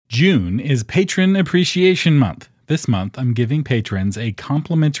June is Patron Appreciation Month. This month, I'm giving patrons a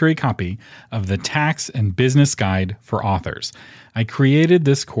complimentary copy of the Tax and Business Guide for Authors. I created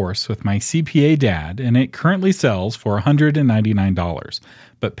this course with my CPA dad, and it currently sells for $199.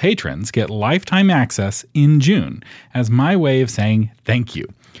 But patrons get lifetime access in June as my way of saying thank you.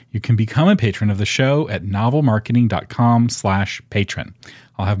 You can become a patron of the show at novelmarketing.com/patron.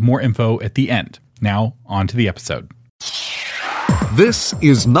 I'll have more info at the end. Now, on to the episode. This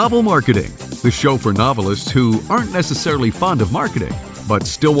is Novel Marketing, the show for novelists who aren't necessarily fond of marketing, but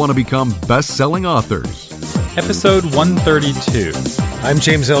still want to become best-selling authors. Episode 132. I'm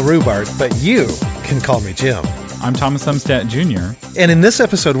James L. Rubart, but you can call me Jim. I'm Thomas Umstattd Jr. And in this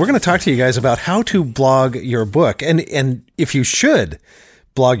episode, we're going to talk to you guys about how to blog your book, and if you should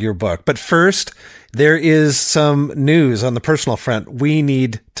blog your book. But first, there is some news on the personal front we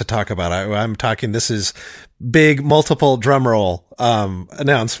need to talk about. I'm talking, this is big multiple drumroll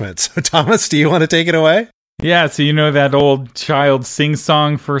announcement. So Thomas, do you want to take it away? Yeah, so you know that old child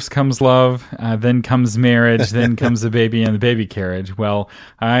sing-song, first comes love, then comes marriage, then comes the baby and the baby carriage. Well,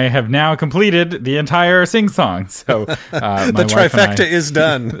 I have now completed the entire sing-song. So the trifecta is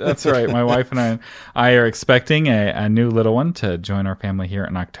done. That's right. My wife and I are expecting a new little one to join our family here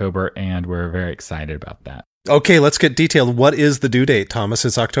in October, and we're very excited about that. Okay, let's get detailed. What is the due date, Thomas?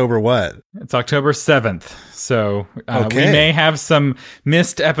 It's October what? It's October 7th. So we may have some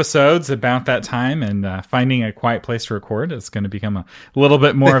missed episodes about that time, and finding a quiet place to record is going to become a little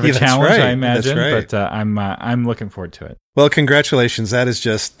bit more of a challenge, right. I imagine. That's right. But I'm looking forward to it. Well, congratulations.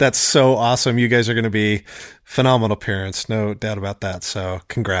 That's so awesome. You guys are going to be phenomenal parents. No doubt about that. So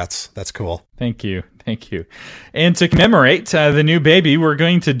congrats. That's cool. Thank you. And to commemorate the new baby, we're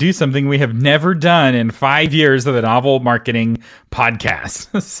going to do something we have never done in 5 years of the Novel Marketing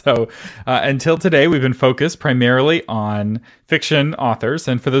Podcast. So until today, we've been focused primarily on fiction authors.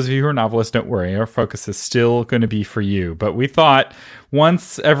 And for those of you who are novelists, don't worry, our focus is still going to be for you. But we thought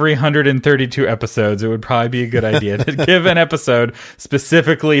once every 132 episodes, it would probably be a good idea to give an episode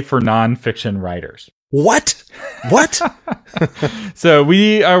specifically for nonfiction writers. What? So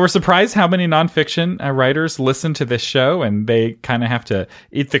we were surprised how many nonfiction writers listen to this show, and they kind of have to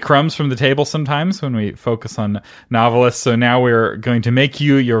eat the crumbs from the table sometimes when we focus on novelists. So now we're going to make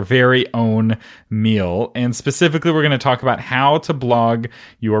you your very own meal. And specifically, we're going to talk about how to blog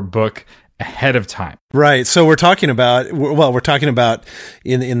your book ahead of time. Right. So we're talking about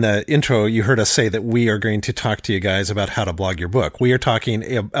in the intro, you heard us say that we are going to talk to you guys about how to blog your book. We are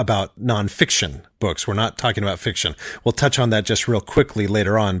talking about nonfiction books. We're not talking about fiction. We'll touch on that just real quickly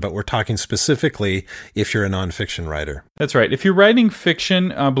later on, but we're talking specifically if you're a nonfiction writer. That's right. If you're writing fiction,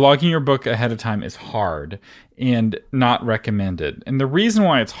 blogging your book ahead of time is hard and not recommended. And the reason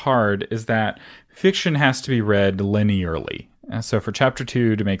why it's hard is that fiction has to be read linearly. So for chapter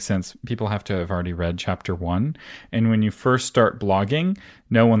 2 to make sense, people have to have already read chapter 1. And when you first start blogging,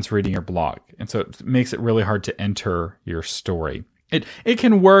 no one's reading your blog. And so it makes it really hard to enter your story. It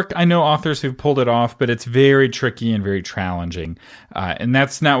can work. I know authors who've pulled it off, but it's very tricky and very challenging. And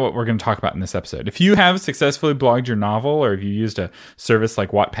that's not what we're going to talk about in this episode. If you have successfully blogged your novel, or if you used a service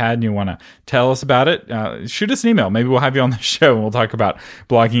like Wattpad and you want to tell us about it, shoot us an email. Maybe we'll have you on the show and we'll talk about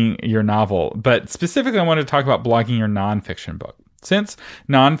blogging your novel. But specifically, I want to talk about blogging your nonfiction book. Since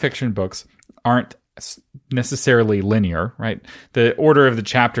nonfiction books aren't necessarily linear, right? The order of the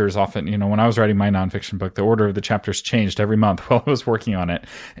chapters often, when I was writing my nonfiction book, the order of the chapters changed every month while I was working on it.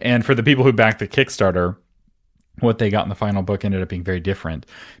 And for the people who backed the Kickstarter, what they got in the final book ended up being very different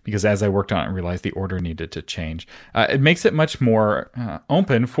because as I worked on it, I realized the order needed to change. It makes it much more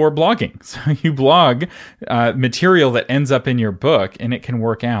open for blogging. So you blog material that ends up in your book and it can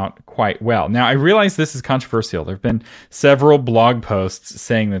work out quite well. Now, I realize this is controversial. There have been several blog posts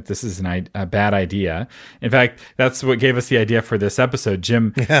saying that this is a bad idea. In fact, that's what gave us the idea for this episode.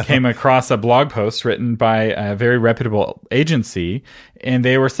 Jim came across a blog post written by a very reputable agency, and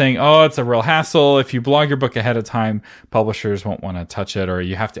they were saying, oh, it's a real hassle. If you blog your book ahead of time, publishers won't want to touch it, or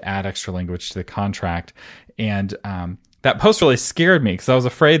you have to add extra language to the contract. And that post really scared me because I was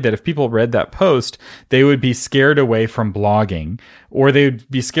afraid that if people read that post, they would be scared away from blogging, or they would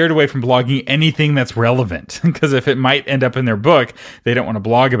be scared away from blogging anything that's relevant. Because if it might end up in their book, they don't want to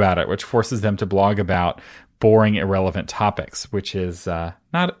blog about it, which forces them to blog about boring, irrelevant topics, which is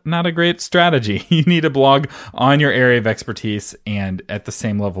not a great strategy. You need to blog on your area of expertise and at the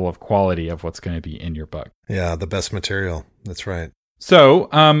same level of quality of what's going to be in your book. Yeah, the best material. That's right. So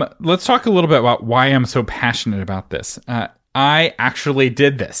let's talk a little bit about why I'm so passionate about this. I actually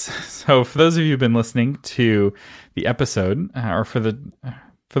did this. So for those of you who've been listening to the episode, or for the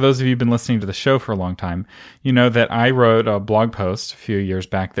for those of you who've been listening to the show for a long time, you know that I wrote a blog post a few years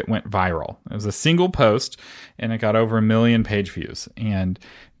back that went viral. It was a single post, and it got over 1 million page views. And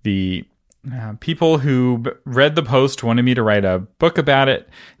the people who read the post wanted me to write a book about it,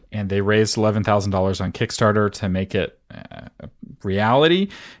 and they raised $11,000 on Kickstarter to make it reality.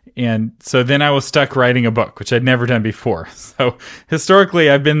 And so then I was stuck writing a book, which I'd never done before. So historically,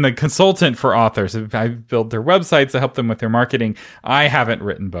 I've been the consultant for authors. I've built their websites to help them with their marketing. I haven't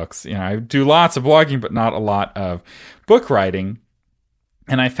written books. I do lots of blogging, but not a lot of book writing.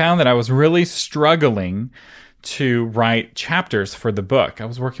 And I found that I was really struggling to write chapters for the book. I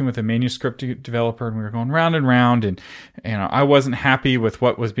was working with a manuscript developer, and we were going round and round, and I wasn't happy with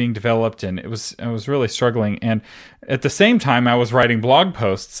what was being developed, and I was really struggling. And at the same time, I was writing blog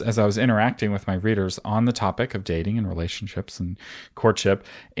posts as I was interacting with my readers on the topic of dating and relationships and courtship.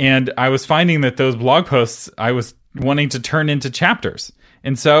 And I was finding that those blog posts I was wanting to turn into chapters.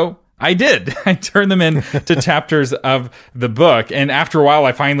 And so I did. I turned them into chapters of the book. And after a while,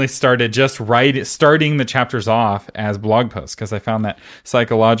 I finally started just starting the chapters off as blog posts, because I found that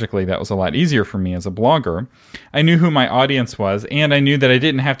psychologically that was a lot easier for me as a blogger. I knew who my audience was, and I knew that I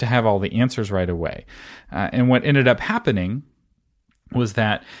didn't have to have all the answers right away. And what ended up happening was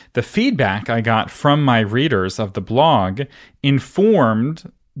that the feedback I got from my readers of the blog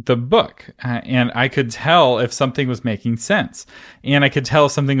informed the book, and I could tell if something was making sense, and I could tell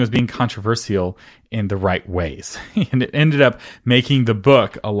if something was being controversial in the right ways, and it ended up making the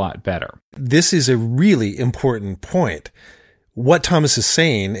book a lot better. This is a really important point. What Thomas is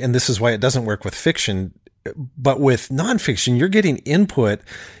saying, and this is why it doesn't work with fiction, but with nonfiction, you're getting input.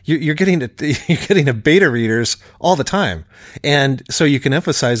 You're getting a beta readers all the time. And so you can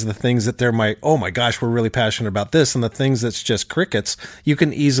emphasize the things that they're oh my gosh, we're really passionate about this. And the things that's just crickets, you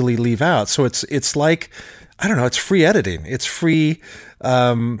can easily leave out. So it's like, I don't know, it's free editing. It's free,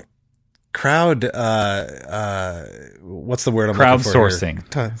 what's the word I'm looking for?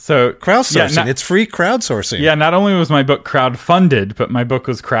 Crowdsourcing. So crowdsourcing. Yeah, it's free crowdsourcing. Yeah, not only was my book crowdfunded, but my book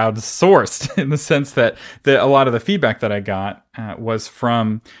was crowdsourced in the sense that a lot of the feedback that I got was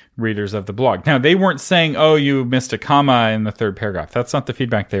from readers of the blog. Now, they weren't saying, oh, you missed a comma in the third paragraph. That's not the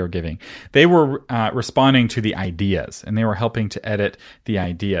feedback they were giving. They were responding to the ideas, and they were helping to edit the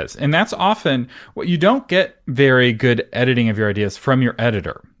ideas. And that's often what you don't get very good editing of your ideas from your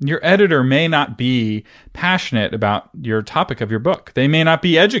editor. Your editor may not be passionate about your topic of your book. They may not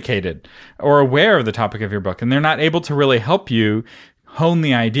be educated or aware of the topic of your book, and they're not able to really help you hone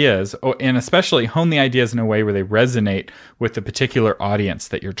the ideas, and especially hone the ideas in a way where they resonate with the particular audience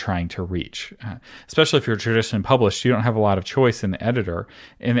that you're trying to reach. Especially if you're traditionally published, you don't have a lot of choice in the editor,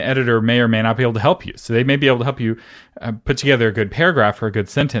 and the editor may or may not be able to help you. So they may be able to help you put together a good paragraph or a good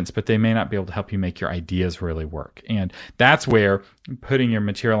sentence, but they may not be able to help you make your ideas really work. And that's where putting your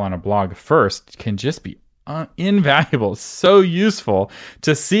material on a blog first can just be invaluable. So useful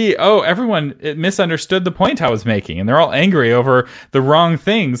to see, everyone misunderstood the point I was making, and they're all angry over the wrong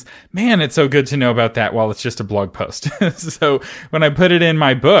things. Man, it's so good to know about that while it's just a blog post. So when I put it in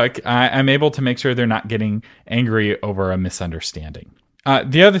my book, I'm able to make sure they're not getting angry over a misunderstanding.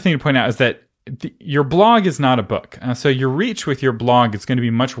 The other thing to point out is that your blog is not a book. So your reach with your blog is going to be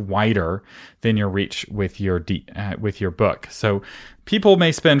much wider than your reach with your book. So people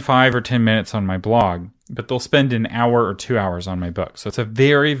may spend 5 or 10 minutes on my blog, but they'll spend an hour or 2 hours on my book. So it's a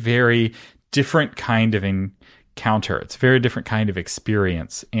very, very different kind of encounter. It's a very different kind of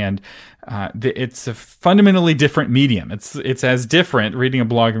experience. And it's a fundamentally different medium. It's as different reading a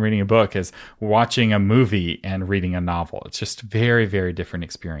blog and reading a book as watching a movie and reading a novel. It's just a very, very different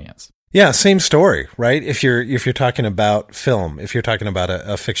experience. Yeah, same story, right? If you're talking about film, if you're talking about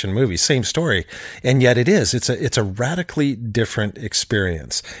a fiction movie, same story. And yet it's a radically different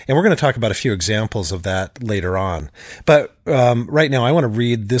experience. And we're going to talk about a few examples of that later on. But right now I want to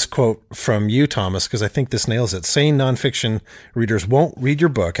read this quote from you, Thomas, because I think this nails it. Saying nonfiction readers won't read your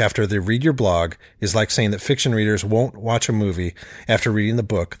book after they read your blog is like saying that fiction readers won't watch a movie after reading the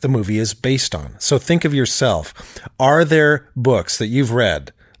book the movie is based on. So think of yourself. Are there books that you've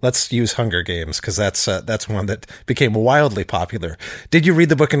read? Let's use Hunger Games, because that's one that became wildly popular. Did you read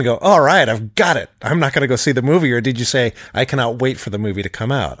the book and go, all right, I've got it, I'm not going to go see the movie? Or did you say, I cannot wait for the movie to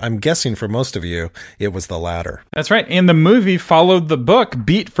come out? I'm guessing for most of you, it was the latter. That's right. And the movie followed the book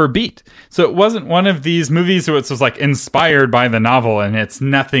beat for beat. So it wasn't one of these movies where it was like inspired by the novel and it's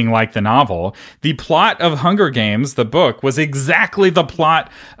nothing like the novel. The plot of Hunger Games, the book, was exactly the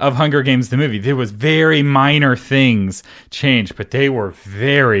plot of Hunger Games, the movie. There was very minor things changed, but they were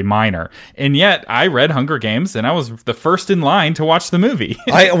very very minor. And yet I read Hunger Games and I was the first in line to watch the movie.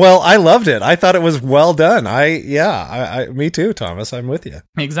 I loved it. I thought it was well done. Me too, Thomas. I'm with you.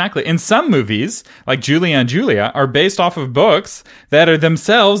 Exactly. And some movies, like Julia and Julia, are based off of books that are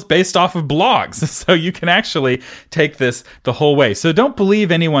themselves based off of blogs. So you can actually take this the whole way. So don't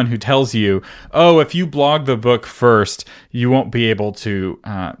believe anyone who tells you, oh, if you blog the book first, you won't be able to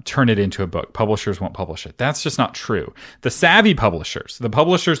turn it into a book. Publishers won't publish it. That's just not true. The savvy publishers, the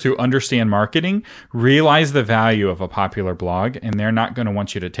publishers who understand marketing, realize the value of a popular blog, and they're not going to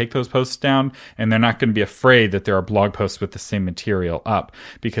want you to take those posts down, and they're not going to be afraid that there are blog posts with the same material up,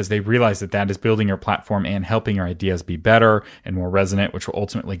 because they realize that that is building your platform and helping your ideas be better and more resonant, which will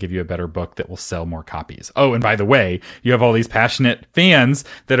ultimately give you a better book that will sell more copies. Oh, and by the way, you have all these passionate fans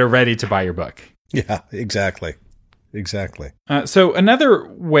that are ready to buy your book. Yeah, exactly. Exactly. So another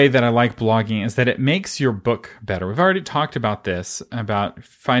way that I like blogging is that it makes your book better. We've already talked about this, about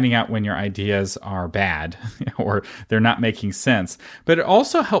finding out when your ideas are bad or they're not making sense. But it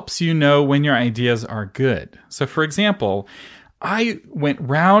also helps you know when your ideas are good. So for example, I went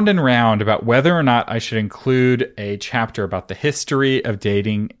round and round about whether or not I should include a chapter about the history of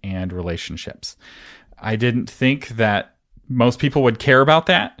dating and relationships. I didn't think that most people would care about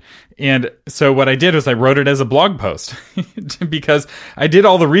that. And so what I did was I wrote it as a blog post because I did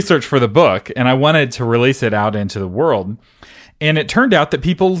all the research for the book and I wanted to release it out into the world. And it turned out that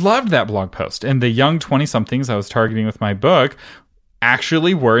people loved that blog post. And the young 20-somethings I was targeting with my book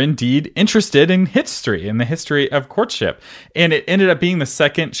actually were indeed interested in history, in the history of courtship. And it ended up being the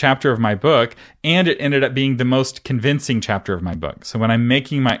second chapter of my book, and it ended up being the most convincing chapter of my book. So when I'm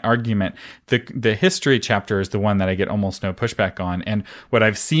making my argument, the history chapter is the one that I get almost no pushback on. And what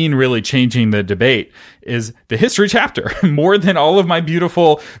I've seen really changing the debate is the history chapter. More than all of my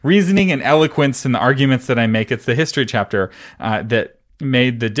beautiful reasoning and eloquence and the arguments that I make, it's the history chapter that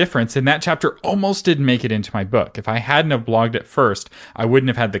made the difference. And that chapter almost didn't make it into my book. If I hadn't have blogged it first, I wouldn't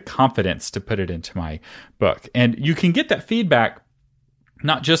have had the confidence to put it into my book. And you can get that feedback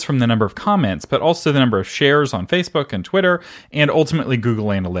not just from the number of comments, but also the number of shares on Facebook and Twitter, and ultimately Google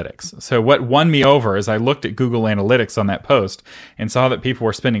Analytics. So what won me over is I looked at Google Analytics on that post and saw that people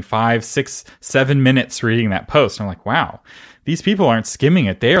were spending 5, 6, 7 minutes reading that post. And I'm like, wow, these people aren't skimming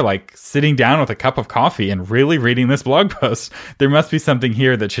it. They are like sitting down with a cup of coffee and really reading this blog post. There must be something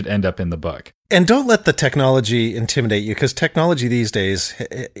here that should end up in the book. And don't let the technology intimidate you, because technology these days,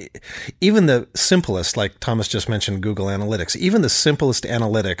 even the simplest, like Thomas just mentioned, Google Analytics, even the simplest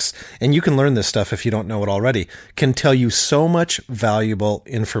analytics, and you can learn this stuff if you don't know it already, can tell you so much valuable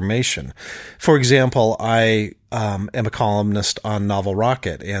information. For example, I am a columnist on Novel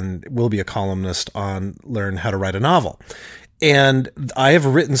Rocket and will be a columnist on Learn How to Write a Novel. And I have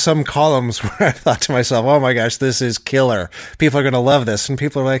written some columns where I thought to myself, oh my gosh, this is killer. People are going to love this. And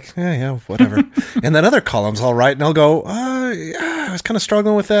people are like, yeah, whatever. And then other columns I'll write and I'll go, I was kind of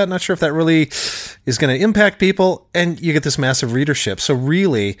struggling with that. Not sure if that really is going to impact people. And you get this massive readership. So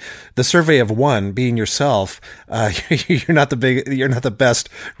really, the survey of one, being yourself, you're not the best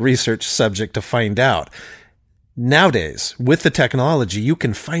research subject to find out. Nowadays, with the technology, you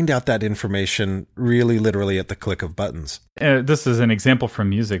can find out that information really literally at the click of buttons. This is an example from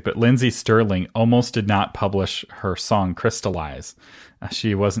music, but Lindsey Stirling almost did not publish her song Crystallize.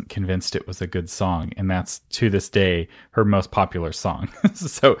 She wasn't convinced it was a good song, and that's, to this day, her most popular song.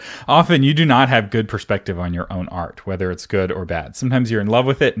 So often you do not have good perspective on your own art, whether it's good or bad. Sometimes you're in love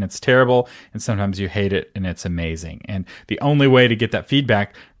with it and it's terrible, and sometimes you hate it and it's amazing. And the only way to get that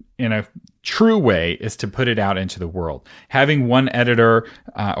feedback in a true way is to put it out into the world. Having one editor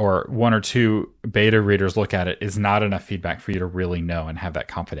or one or two beta readers look at it is not enough feedback for you to really know and have that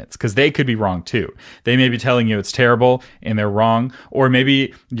confidence, because they could be wrong too. They may be telling you it's terrible and they're wrong, or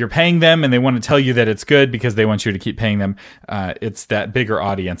maybe you're paying them and they want to tell you that it's good because they want you to keep paying them. It's that bigger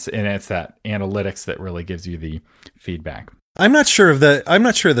audience, and it's that analytics that really gives you the feedback. I'm not sure of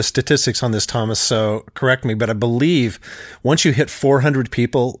the statistics on this, Thomas, so correct me, but I believe once you hit 400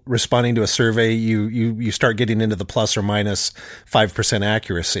 people responding to a survey, you start getting into the plus or minus 5%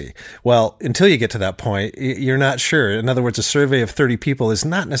 accuracy. Well, until you get to that point, you're not sure. In other words, a survey of 30 people is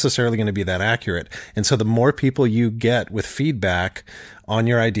not necessarily going to be that accurate. And so the more people you get with feedback on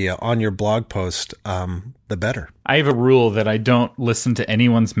your idea, on your blog post, the better. I have a rule that I don't listen to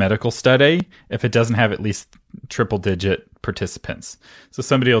anyone's medical study if it doesn't have at least triple-digit participants. So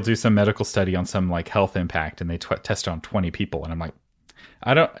somebody will do some medical study on some like health impact, and they test on 20 people, and I'm like,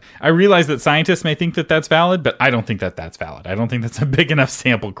 I realize that scientists may think that that's valid, but I don't think that that's valid. I don't think that's a big enough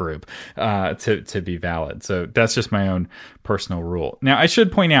sample group to be valid. So that's just my own personal rule. Now, I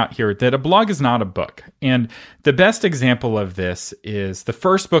should point out here that a blog is not a book. And the best example of this is the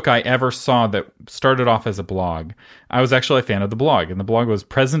first book I ever saw that started off as a blog. I was actually a fan of the blog, and the blog was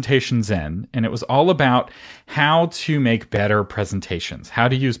Presentation Zen, and it was all about how to make better presentations, how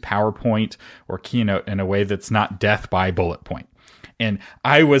to use PowerPoint or Keynote in a way that's not death by bullet point. And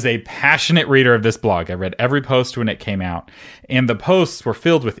I was a passionate reader of this blog. I read every post when it came out. And the posts were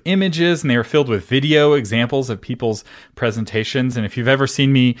filled with images, and they were filled with video examples of people's presentations. And if you've ever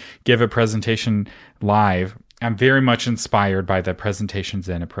seen me give a presentation live, I'm very much inspired by the Presentation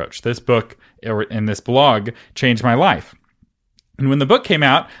Zen approach. This book and this blog changed my life. And when the book came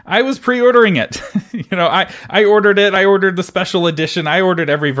out, I was pre-ordering it. I ordered it. I ordered the special edition. I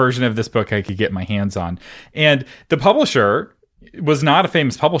ordered every version of this book I could get my hands on. And the publisher was not a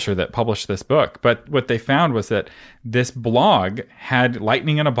famous publisher that published this book, but what they found was that this blog had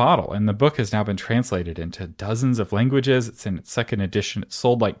lightning in a bottle, and the book has now been translated into dozens of languages. It's in its second edition. It's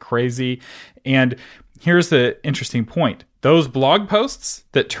sold like crazy. And here's the interesting point. Those blog posts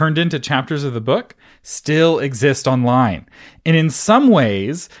that turned into chapters of the book still exist online. And in some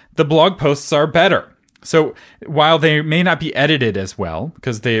ways, the blog posts are better. So while they may not be edited as well,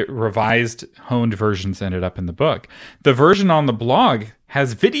 because the revised, honed versions ended up in the book, the version on the blog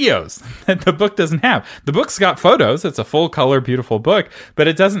has videos that the book doesn't have. The book's got photos. It's a full color, beautiful book, but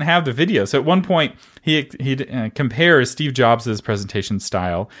it doesn't have the video. So at one point, he compares Steve Jobs' presentation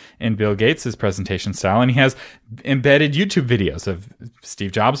style and Bill Gates' presentation style, and he has embedded YouTube videos of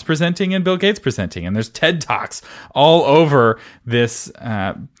Steve Jobs presenting and Bill Gates presenting. And there's TED Talks all over this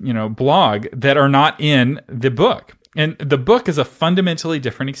blog that are not in the book. And the book is a fundamentally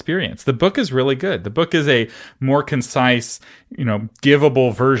different experience. The book is really good. The book is a more concise,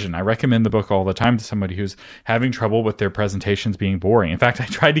 givable version. I recommend the book all the time to somebody who's having trouble with their presentations being boring. In fact,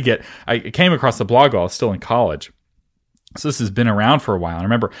 I came across the blog while I was still in college. So this has been around for a while. I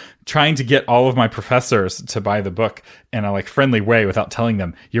remember trying to get all of my professors to buy the book in a friendly way without telling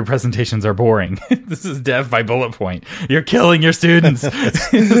them, your presentations are boring. This is death by bullet point. You're killing your students.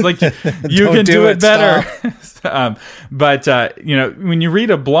 It's like, you can do it better. But when you read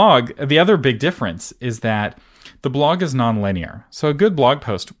a blog, the other big difference is that the blog is nonlinear. So a good blog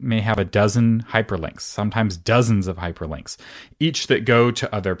post may have a dozen hyperlinks, sometimes dozens of hyperlinks, each that go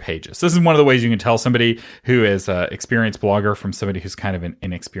to other pages. This is one of the ways you can tell somebody who is an experienced blogger from somebody who's kind of an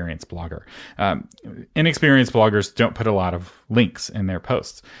inexperienced blogger. Inexperienced bloggers don't put a lot of links in their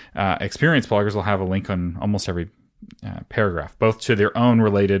posts. Experienced bloggers will have a link on almost every paragraph, both to their own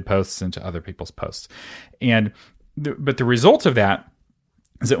related posts and to other people's posts. But the result of that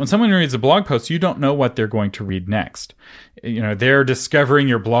is that when someone reads a blog post, you don't know what they're going to read next. They're discovering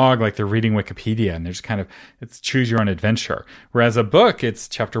your blog like they're reading Wikipedia, and they're just it's choose your own adventure. Whereas a book, it's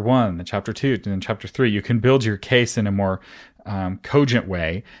chapter 1, then chapter 2, and then chapter 3. You can build your case in a more cogent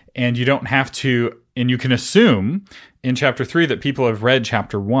way, and you don't have to, and you can assume in chapter 3 that people have read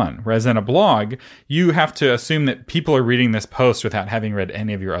chapter 1. Whereas in a blog, you have to assume that people are reading this post without having read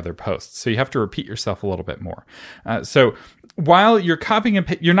any of your other posts. So you have to repeat yourself a little bit more. So while you're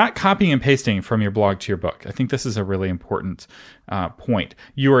you're not copying and pasting from your blog to your book. I think this is a really important point.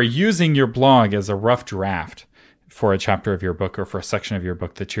 You are using your blog as a rough draft for a chapter of your book or for a section of your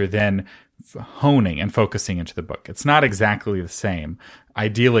book that you're then honing and focusing into the book. It's not exactly the same.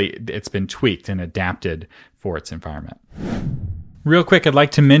 Ideally, it's been tweaked and adapted for its environment. Real quick, I'd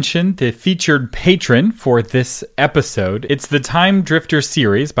like to mention the featured patron for this episode. It's the Time Drifter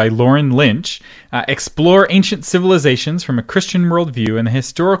series by Lauren Lynch. Explore ancient civilizations from a Christian worldview in the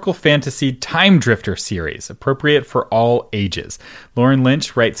historical fantasy Time Drifter series, appropriate for all ages. Lauren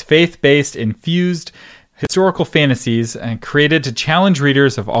Lynch writes faith-based, infused historical fantasies and created to challenge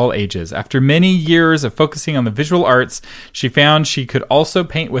readers of all ages. After many years of focusing on the visual arts, she found she could also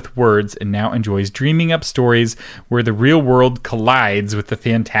paint with words and now enjoys dreaming up stories where the real world collides with the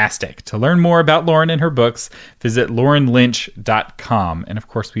fantastic. To learn more about Lauren and her books, visit laurenlynch.com. And of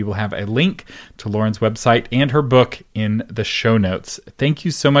course, we will have a link to Lauren's website and her book in the show notes. Thank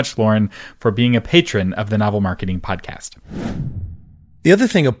you so much, Lauren, for being a patron of the Novel Marketing Podcast. The other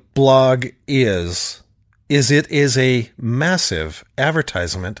thing a blog is it is a massive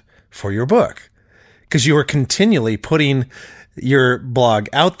advertisement for your book, because you are continually putting your blog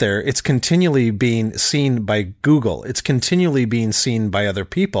out there. It's continually being seen by Google. It's continually being seen by other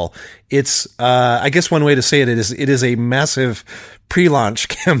people. It's, I guess one way to say it is a massive pre-launch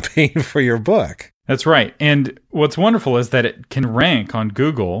campaign for your book. That's right. And what's wonderful is that it can rank on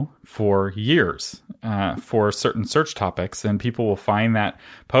Google for years for certain search topics, and people will find that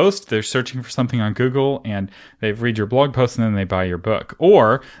post. They're searching for something on Google, and they read your blog post, and then they buy your book.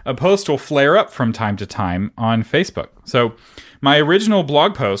 Or a post will flare up from time to time on Facebook. So my original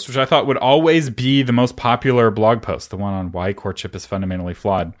blog post, which I thought would always be the most popular blog post, the one on why courtship is fundamentally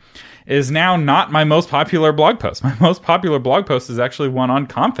flawed, is now not my most popular blog post. My most popular blog post is actually one on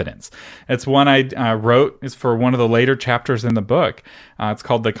confidence. It's one I wrote. It's for one of the later chapters in the book. It's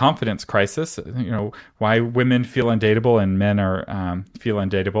called The Confidence Crisis. Why women feel undateable and men are feel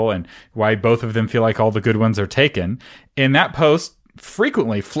undateable, and why both of them feel like all the good ones are taken. In that post,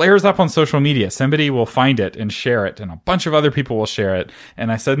 frequently flares up on social media. Somebody will find it and share it, and a bunch of other people will share it,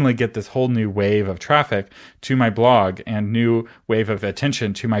 and I suddenly get this whole new wave of traffic to my blog and new wave of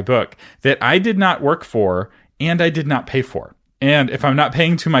attention to my book that I did not work for and I did not pay for. And if I'm not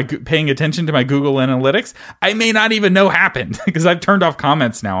paying attention to my Google Analytics, I may not even know happened because I've turned off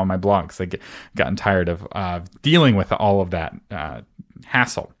comments now on my blogs. I've gotten tired of dealing with all of that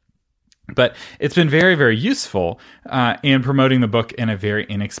hassle. But it's been very, very useful in promoting the book in a very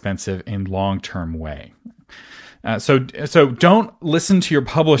inexpensive and long-term way. So don't listen to your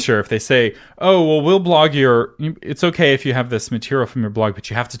publisher if they say, oh, well, we'll blog it's okay if you have this material from your blog,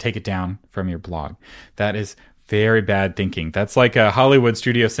 but you have to take it down from your blog. That is very bad thinking. That's like a Hollywood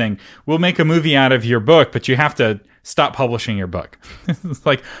studio saying, we'll make a movie out of your book, but you have to stop publishing your book. It's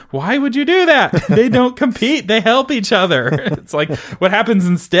like, why would you do that? They don't compete. They help each other. It's like what happens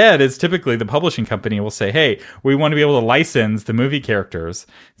instead is typically the publishing company will say, hey, we want to be able to license the movie characters.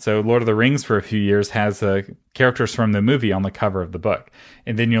 So Lord of the Rings for a few years has characters from the movie on the cover of the book.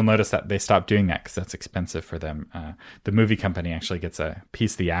 And then you'll notice that they stop doing that because that's expensive for them. The movie company actually gets a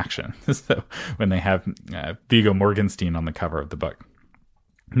piece of the action. So when they have Viggo Mortensen on the cover of the book.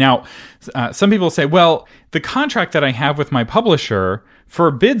 Now, some people say, well, the contract that I have with my publisher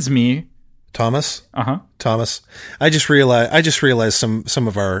forbids me. Thomas? Uh-huh. Thomas, I just realized some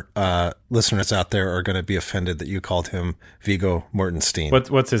of our listeners out there are going to be offended that you called him Viggo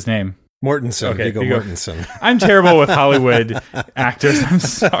Mortensen. What's his name? Mortensen. Okay, Viggo Mortensen. I'm terrible with Hollywood actors. I'm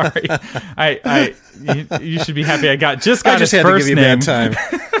sorry. You should be happy. I just got his first name. I just had to give you a bad time.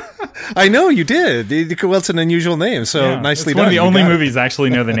 I know you did. Well, it's an unusual name, so nicely it's done. One of the only movies I actually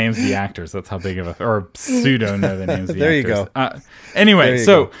know the names of the actors. That's how big of or pseudo know the names of the actors. There you go. Anyway,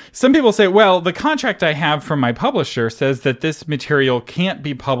 so some people say, well, the contract I have from my publisher says that this material can't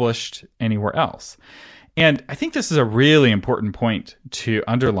be published anywhere else. And I think this is a really important point to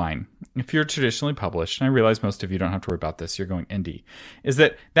underline. If you're traditionally published, and I realize most of you don't have to worry about this, you're going indie, is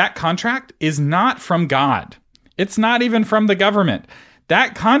that contract is not from God. It's not even from the government.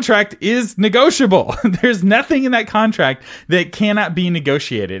 That contract is negotiable. There's nothing in that contract that cannot be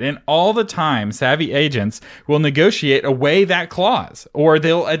negotiated. And all the time, savvy agents will negotiate away that clause, or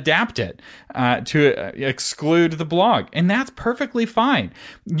they'll adapt it to exclude the blog. And that's perfectly fine.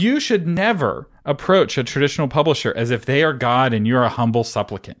 You should never approach a traditional publisher as if they are God and you're a humble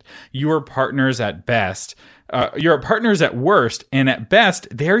supplicant. You are partners at best. You're partners at worst, and at best,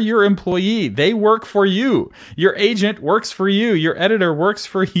 they're your employee. They work for you. Your agent works for you. Your editor works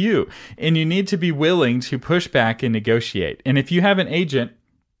for you. And you need to be willing to push back and negotiate. And if you have an agent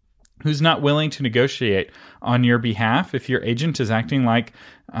who's not willing to negotiate on your behalf, if your agent is acting like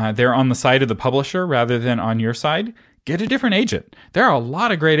they're on the side of the publisher rather than on your side, get a different agent. There are a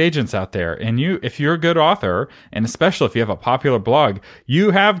lot of great agents out there. And if you're a good author, and especially if you have a popular blog,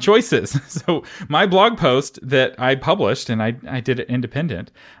 you have choices. So my blog post that I published, and I did it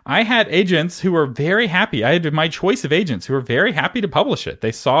independent, I had agents who were very happy. I had my choice of agents who were very happy to publish it.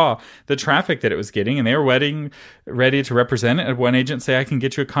 They saw the traffic that it was getting, and they were ready to represent it. And one agent say, I can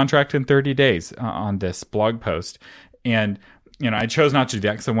get you a contract in 30 days on this blog post. And I chose not to do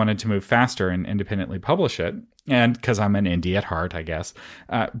that because I wanted to move faster and independently publish it. And because I'm an indie at heart, I guess.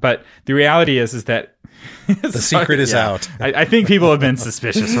 But the reality is that the secret is out. I think people have been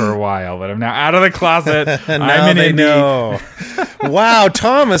suspicious for a while, but I'm now out of the closet. Now I'm an they indie. Know. Wow,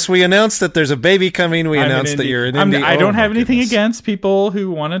 Thomas, we announced that there's a baby coming. We announced that you're an indie. I don't have anything against people who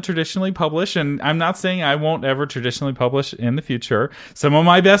want to traditionally publish, and I'm not saying I won't ever traditionally publish in the future. Some of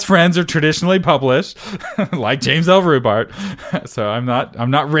my best friends are traditionally published, like James L. Rubart. So I'm not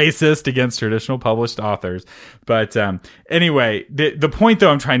racist against traditional published authors. But anyway, the point,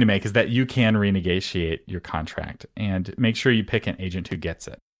 though, I'm trying to make is that you can renegotiate your contract and make sure you pick an agent who gets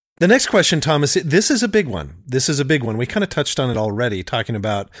it. The next question, Thomas, this is a big one. We kind of touched on it already, talking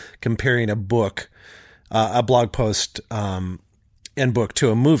about comparing a book, a blog post and book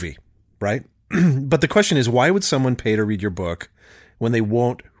to a movie, right? But the question is, why would someone pay to read your book when they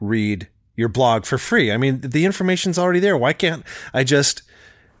won't read your blog for free? I mean, the information's already there. Why can't I just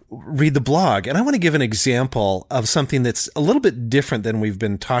read the blog. And I want to give an example of something that's a little bit different than we've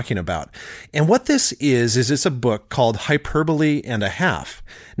been talking about. And what this is it's a book called Hyperbole and a Half.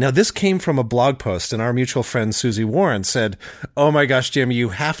 Now, this came from a blog post, and our mutual friend Susie Warren said, "Oh my gosh, Jim, you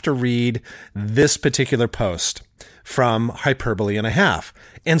have to read this particular post from Hyperbole and a Half."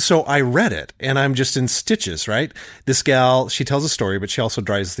 And so I read it, and I'm just in stitches, right? This gal, she tells a story, but she also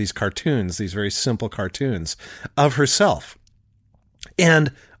draws these cartoons, these very simple cartoons of herself.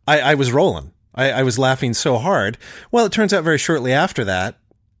 And I was rolling. I was laughing so hard. Well, it turns out very shortly after that,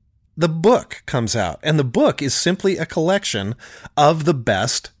 the book comes out. And the book is simply a collection of the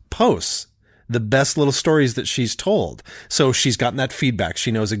best posts, the best little stories that she's told. So she's gotten that feedback.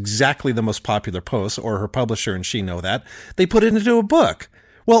 She knows exactly the most popular posts, or her publisher and she know that. They put it into a book.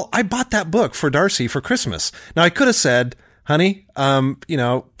 Well, I bought that book for Darcy for Christmas. Now, I could have said, honey,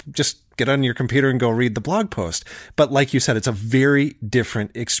 just get on your computer and go read the blog post. But like you said, it's a very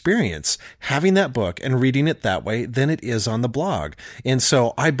different experience having that book and reading it that way than it is on the blog. And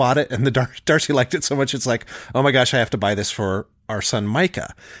so I bought it, and Darcy liked it so much. It's like, oh my gosh, I have to buy this for our son,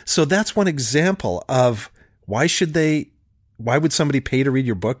 Micah. So that's one example of why would somebody pay to read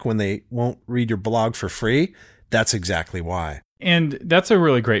your book when they won't read your blog for free? That's exactly why. And that's a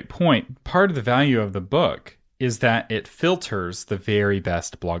really great point. Part of the value of the book is that it filters the very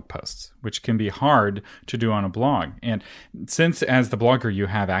best blog posts, which can be hard to do on a blog. And since as the blogger you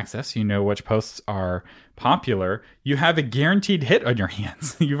have access, you know which posts are popular, you have a guaranteed hit on your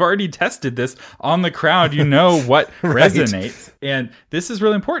hands. You've already tested this on the crowd. You know what Right. resonates. And this is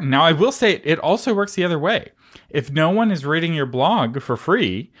really important. Now, I will say it also works the other way. If no one is reading your blog for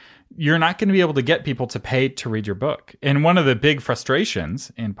free, you're not going to be able to get people to pay to read your book. And one of the big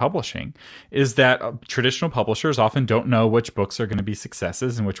frustrations in publishing is that traditional publishers often don't know which books are going to be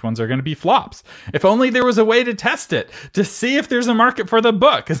successes and which ones are going to be flops. If only there was a way to test it, to see if there's a market for the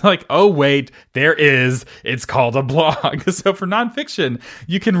book. It's like, oh, wait, there is. It's called a blog. So for nonfiction,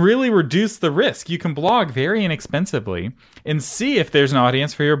 you can really reduce the risk. You can blog very inexpensively and see if there's an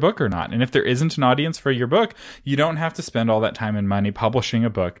audience for your book or not. And if there isn't an audience for your book, you don't have to spend all that time and money publishing a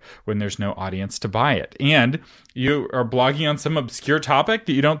book when there's no audience to buy it. And you are blogging on some obscure topic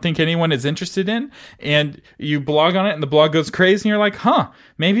that you don't think anyone is interested in, and you blog on it and the blog goes crazy, and you're like,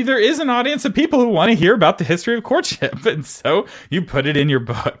 maybe there is an audience of people who want to hear about the history of courtship. And so you put it in your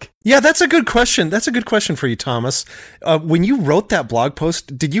book. Yeah, that's a good question. That's a good question for you, Thomas. When you wrote that blog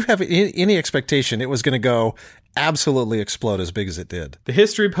post, did you have any expectation it was going to go absolutely explode as big as it did? The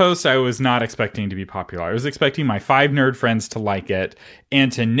history post I was not expecting to be popular. I was expecting my 5 nerd friends to like it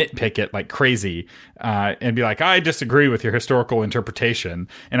and to nitpick it like crazy and be like, I disagree with your historical interpretation.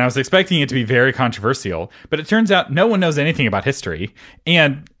 And I was expecting it to be very controversial. But it turns out no one knows anything about history.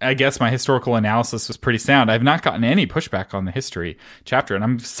 And I guess my historical analysis was pretty sound. I've not gotten any pushback on the history chapter. And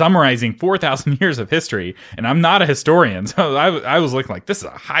I'm summarizing 4,000 years of history. And I'm not a historian. So I was looking like, this is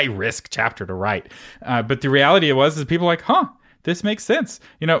a high-risk chapter to write. But the reality is people are like, this makes sense.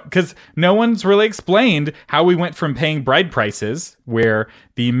 Because no one's really explained how we went from paying bride prices, where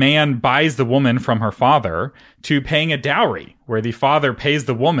the man buys the woman from her father, to paying a dowry, where the father pays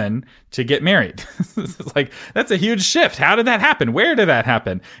the woman to get married. It's like, that's a huge shift. How did that happen? Where did that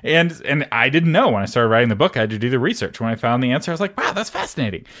happen? And I didn't know when I started writing the book. I had to do the research. When I found the answer, I was like, wow, that's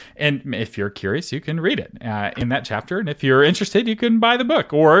fascinating. And if you're curious, you can read it in that chapter. And if you're interested, you can buy the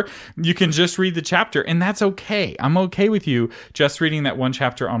book, or you can just read the chapter. And that's okay. I'm okay with you just reading that one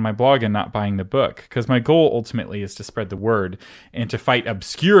chapter on my blog and not buying the book, because my goal ultimately is to spread the word and to fight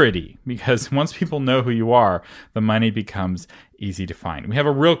obscurity, because once people know who you are, the money becomes easy to find. We have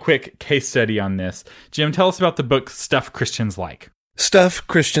a real quick case study on this. Jim, tell us about the book Stuff Christians Like. Stuff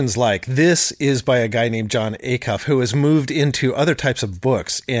Christians Like. This is by a guy named Jon Acuff, who has moved into other types of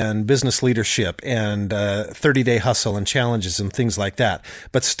books and business leadership and 30-day hustle and challenges and things like that.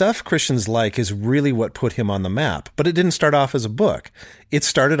 But Stuff Christians Like is really what put him on the map. But it didn't start off as a book. It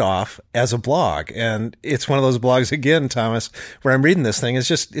started off as a blog. And it's one of those blogs, again, Thomas, where I'm reading this thing.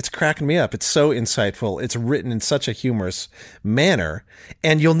 It's cracking me up. It's so insightful. It's written in such a humorous manner.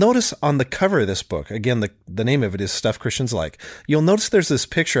 And you'll notice on the cover of this book, again, the name of it is Stuff Christians Like. You'll notice there's this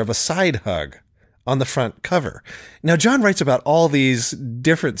picture of a side hug on the front cover. Now, John writes about all these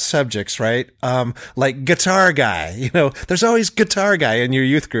different subjects, right? Like guitar guy. There's always guitar guy in your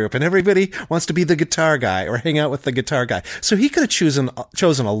youth group, and everybody wants to be the guitar guy or hang out with the guitar guy. So he could have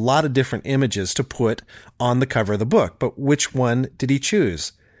chosen a lot of different images to put on the cover of the book. But which one did he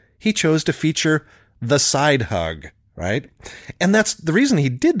choose? He chose to feature the side hug, right? And that's the reason he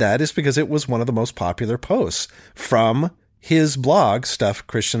did that, is because it was one of the most popular posts from his blog, Stuff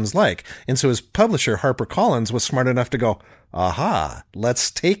Christians Like. And so his publisher, HarperCollins, was smart enough to go, aha,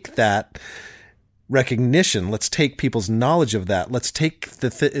 let's take that recognition. Let's take people's knowledge of that. Let's take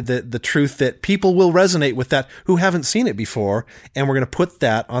the truth that people will resonate with that who haven't seen it before. And we're going to put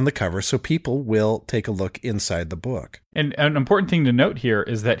that on the cover so people will take a look inside the book. And an important thing to note here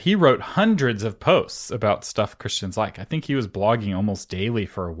is that he wrote hundreds of posts about Stuff Christians Like. I think he was blogging almost daily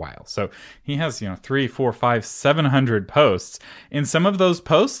for a while. So he has, 300, 400, 500, 700 posts. And some of those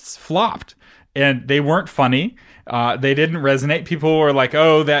posts flopped. And they weren't funny. They didn't resonate. People were like,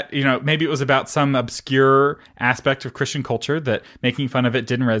 oh, that, maybe it was about some obscure aspect of Christian culture that making fun of it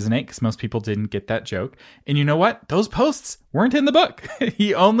didn't resonate because most people didn't get that joke. And you know what? Those posts weren't in the book.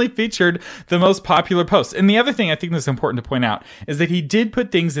 He only featured the most popular posts. And the other thing I think that's important to point out is that he did put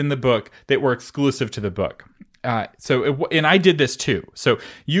things in the book that were exclusive to the book. And I did this too. So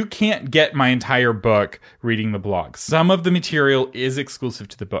you can't get my entire book reading the blog. Some of the material is exclusive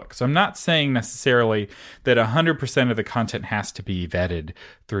to the book. So I'm not saying necessarily that 100% of the content has to be vetted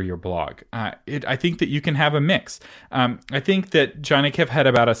through your blog. I think that you can have a mix. I think that Jon Acuff had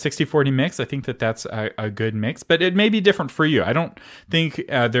about a 60-40 mix. I think that that's a good mix, but it may be different for you. I don't think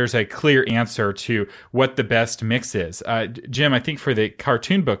there's a clear answer to what the best mix is. Jim, I think for the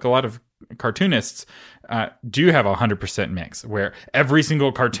cartoon book, a lot of cartoonists do have a 100% mix where every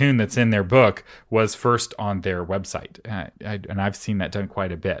single cartoon that's in their book was first on their website. And I've seen that done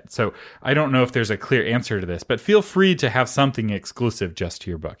quite a bit. So I don't know if there's a clear answer to this, but feel free to have something exclusive just to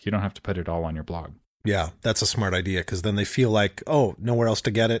your book. You don't have to put it all on your blog. Yeah, that's a smart idea because then they feel like, oh, nowhere else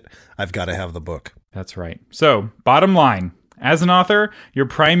to get it. I've got to have the book. That's right. So bottom line, as an author, your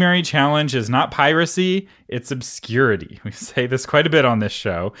primary challenge is not piracy, it's obscurity. We say this quite a bit on this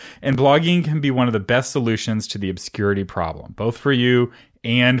show, and blogging can be one of the best solutions to the obscurity problem, both for you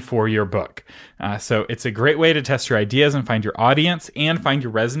and for your book. So it's a great way to test your ideas and find your audience and find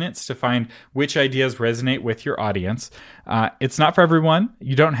your resonance to find which ideas resonate with your audience. It's not for everyone.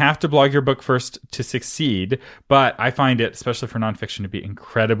 You don't have to blog your book first to succeed, but I find it, especially for nonfiction, to be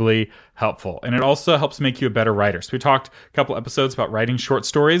incredibly helpful. And it also helps make you a better writer. So we talked a couple episodes about writing short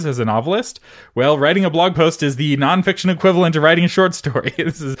stories as a novelist. Well, writing a blog post is the nonfiction equivalent to writing a short story.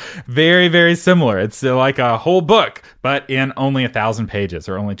 This is very, very similar. It's like a whole book, but in only 1,000 pages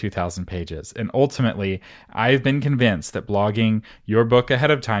or only 2,000 pages. And ultimately, I've been convinced that blogging your book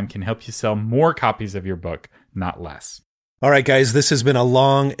ahead of time can help you sell more copies of your book, not less. All right, guys, this has been a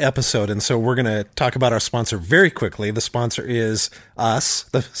long episode, and so we're going to talk about our sponsor very quickly. The sponsor is us.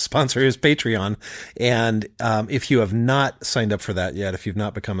 The sponsor is Patreon. And if you have not signed up for that yet, if you've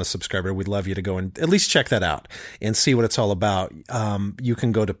not become a subscriber, we'd love you to go and at least check that out and see what it's all about. You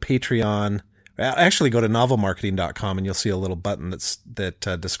can go to Patreon. Actually, go to novelmarketing.com and you'll see a little button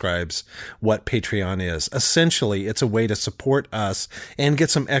that describes what Patreon is. Essentially, it's a way to support us and get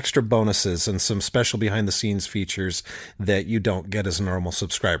some extra bonuses and some special behind-the-scenes features that you don't get as a normal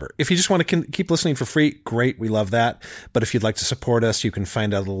subscriber. If you just want to keep listening for free, great, we love that. But if you'd like to support us, you can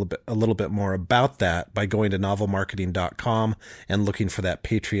find out a little bit more about that by going to novelmarketing.com and looking for that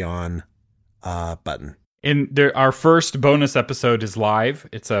Patreon button. Our first bonus episode is live.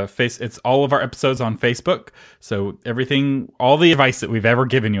 It's all of our episodes on Facebook. So all the advice that we've ever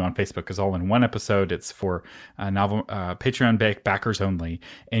given you on Facebook is all in one episode. It's for Patreon backers only,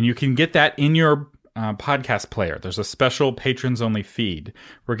 and you can get that in your podcast player. There's a special patrons only feed.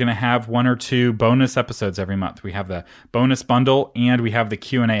 We're going to have 1 or 2 bonus episodes every month. We have the bonus bundle and we have the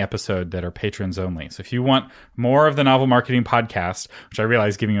Q&A episode that are patrons only. So if you want more of the Novel Marketing Podcast, which I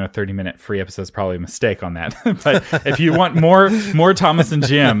realize giving you a 30-minute free episode is probably a mistake on that, but if you want more Thomas and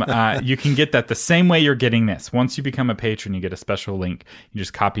Jim, you can get that the same way you're getting this. Once you become a patron, you get a special link. You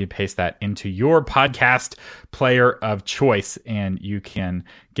just copy and paste that into your podcast player of choice, and you can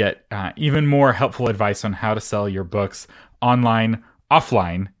get even more helpful advice on how to sell your books online,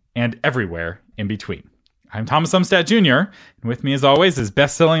 offline, and everywhere in between. I'm Thomas Umstattd Jr., and with me as always is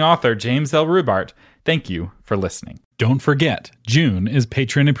best-selling author James L. Rubart. Thank you for listening. Don't forget, June is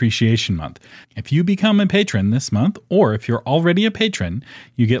Patron Appreciation Month. If you become a patron this month, or if you're already a patron,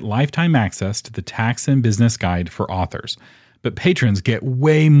 you get lifetime access to the Tax and Business Guide for Authors. But patrons get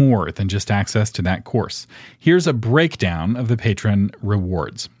way more than just access to that course. Here's a breakdown of the patron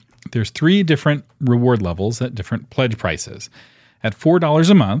rewards. There's 3 different reward levels at different pledge prices. At $4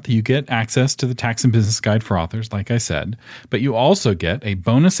 a month, you get access to the Tax and Business Guide for Authors, like I said, but you also get a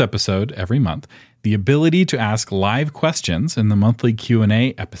bonus episode every month. the ability to ask live questions in the monthly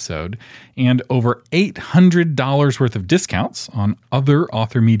Q&A episode, and over $800 worth of discounts on other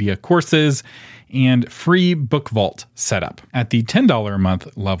Author Media courses, and free Book Vault setup. At the $10 a month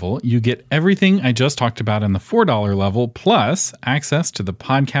level, you get everything I just talked about in the $4 level, plus access to the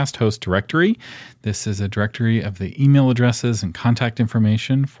podcast host directory. This is a directory of the email addresses and contact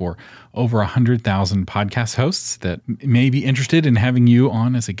information for over 100,000 podcast hosts that may be interested in having you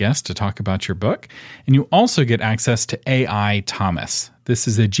on as a guest to talk about your book. And you also get access to AI Thomas. This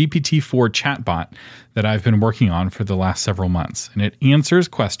is a GPT-4 chatbot that I've been working on for the last several months, and it answers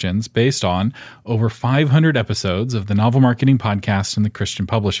questions based on over 500 episodes of the Novel Marketing Podcast and the Christian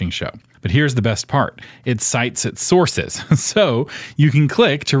Publishing Show. But here's the best part. It cites its sources, so you can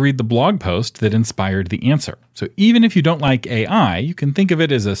click to read the blog post that inspired the answer. So even if you don't like AI, you can think of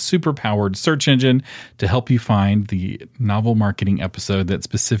it as a super-powered search engine to help you find the novel marketing episode that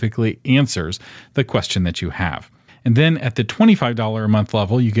specifically answers the question that you have. And then at the $25 a month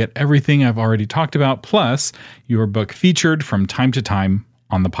level, you get everything I've already talked about, plus your book featured from time to time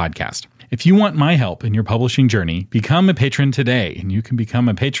on the podcast. If you want my help in your publishing journey, become a patron today, and you can become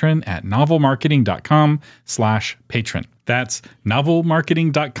a patron at novelmarketing.com/patron. That's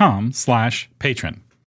novelmarketing.com/patron.